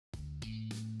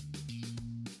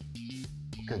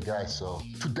Okay guys, so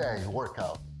today's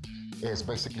workout is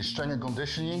basically strength and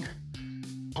conditioning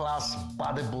plus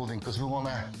bodybuilding, because we want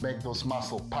to make those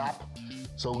muscles pop.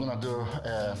 So we're gonna do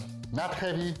not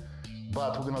heavy,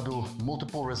 but we're gonna do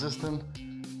multiple resistant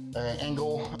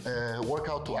angle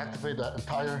workout to activate the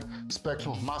entire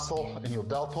spectrum of muscle in your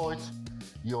deltoids,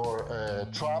 your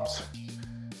traps,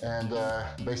 and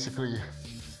basically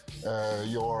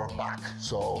your back.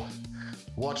 So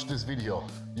watch this video,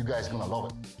 you guys gonna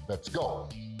love it. Let's go.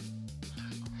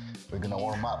 We're gonna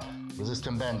warm up.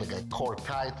 Resistant band, like core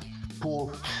tight,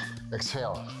 pull,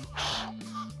 exhale.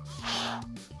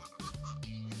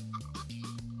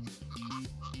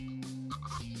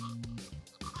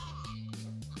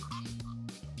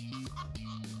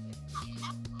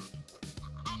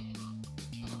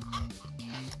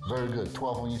 Very good,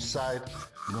 12 on each side.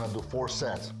 We're gonna do 4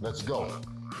 sets. Let's go.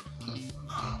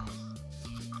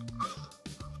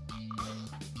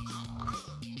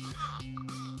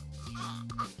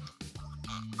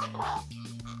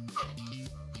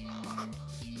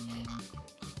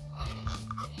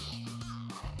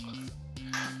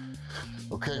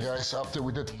 Okay guys, after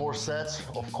we did 4 sets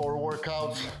of core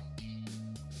workouts,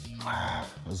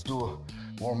 let's do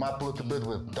warm up a little bit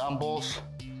with dumbbells.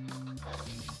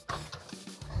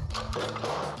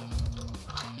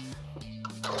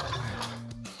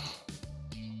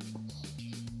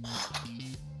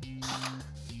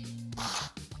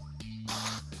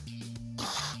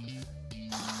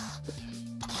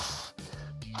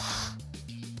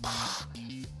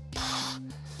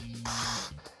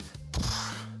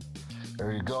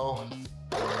 There you go.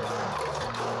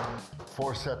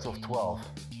 4 sets of 12.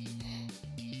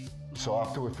 So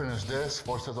after we finish this,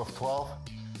 4 sets of 12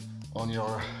 on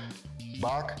your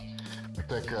back, we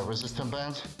take a resistant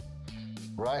band,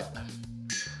 right?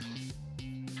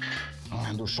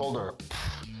 And do shoulder.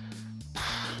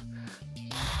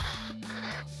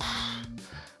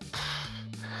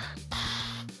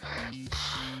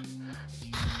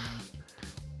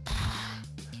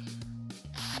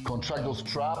 Contract those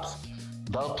traps.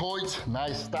 Deltoids,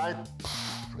 nice tight.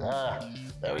 Yeah,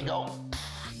 there we go.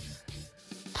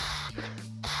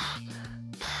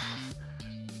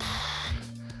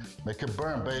 Make it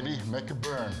burn, baby, make it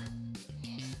burn.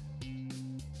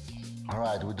 All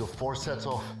right, we do 4 sets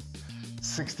of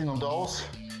 16 on those.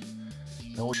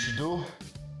 And what you do,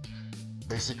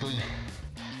 basically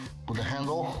put the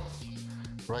handle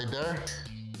right there.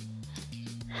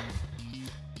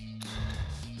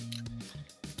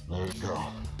 There you go.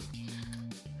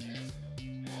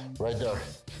 Right there,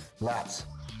 lats.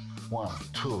 1,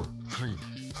 2, 3,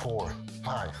 4,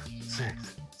 5,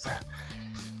 6, 7.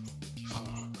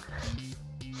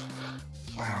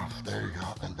 Wow, there you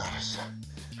go, and that is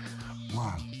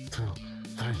 1, 2,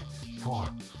 3, 4,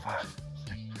 5,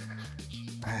 6,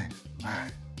 8,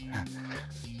 9, 10,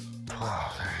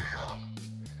 12, there you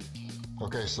go.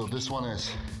 Okay, so this one is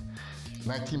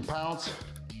 19 pounds.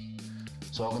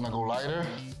 So I'm gonna go lighter.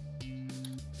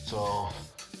 So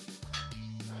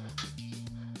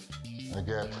I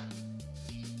get,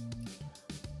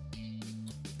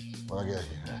 what I get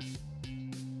here,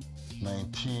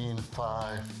 19,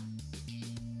 5,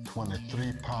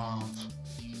 23 pounds,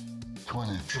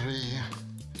 23,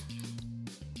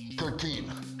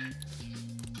 13.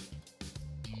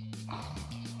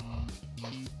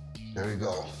 There you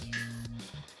go,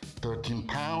 13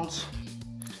 pounds.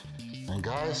 And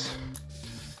guys,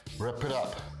 wrap it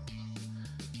up.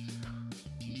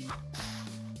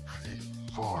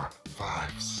 4,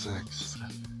 5, 6,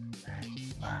 7,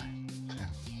 8, 9, 10,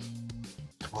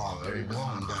 12. There you go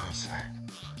on the other side.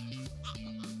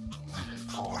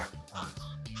 4,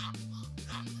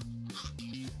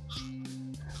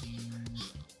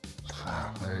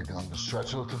 5. There you go. Just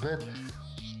stretch a little bit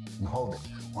and hold it.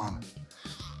 1,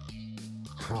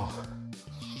 2,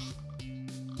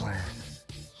 3,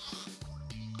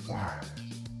 4,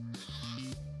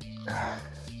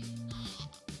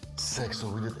 6. So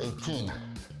we did 18.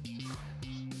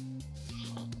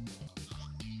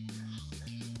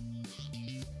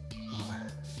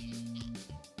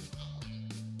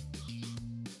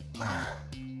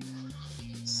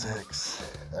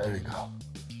 There you go.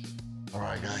 All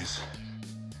right, guys.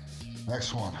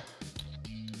 Next one.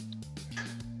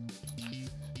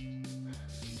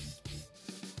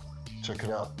 Check it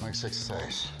out. Next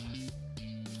exercise.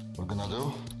 We're gonna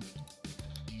do.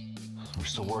 We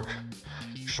still work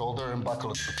shoulder and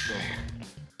buckle today.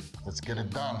 Let's get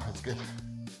it done. Let's get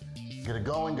it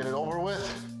going. Get it over with.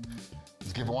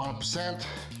 Let's give it 100%.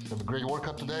 Have a great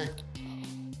workout today.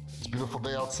 It's a beautiful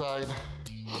day outside.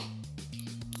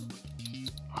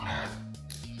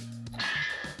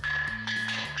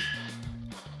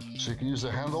 So you can use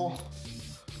the handle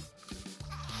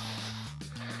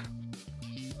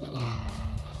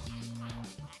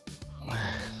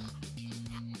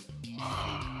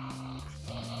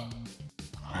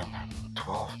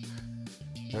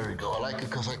There we go. I like it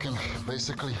because I can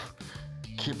basically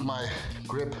keep my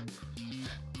grip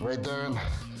right there and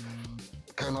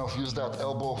kind of use that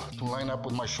elbow to line up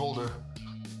with my shoulder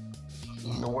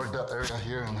and work that area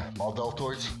here in my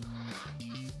deltoids.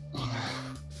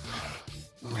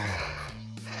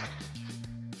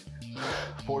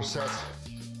 4 sets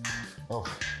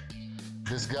of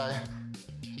this guy,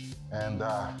 and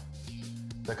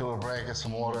take a little break, get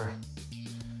some water,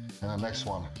 and the next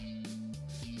one.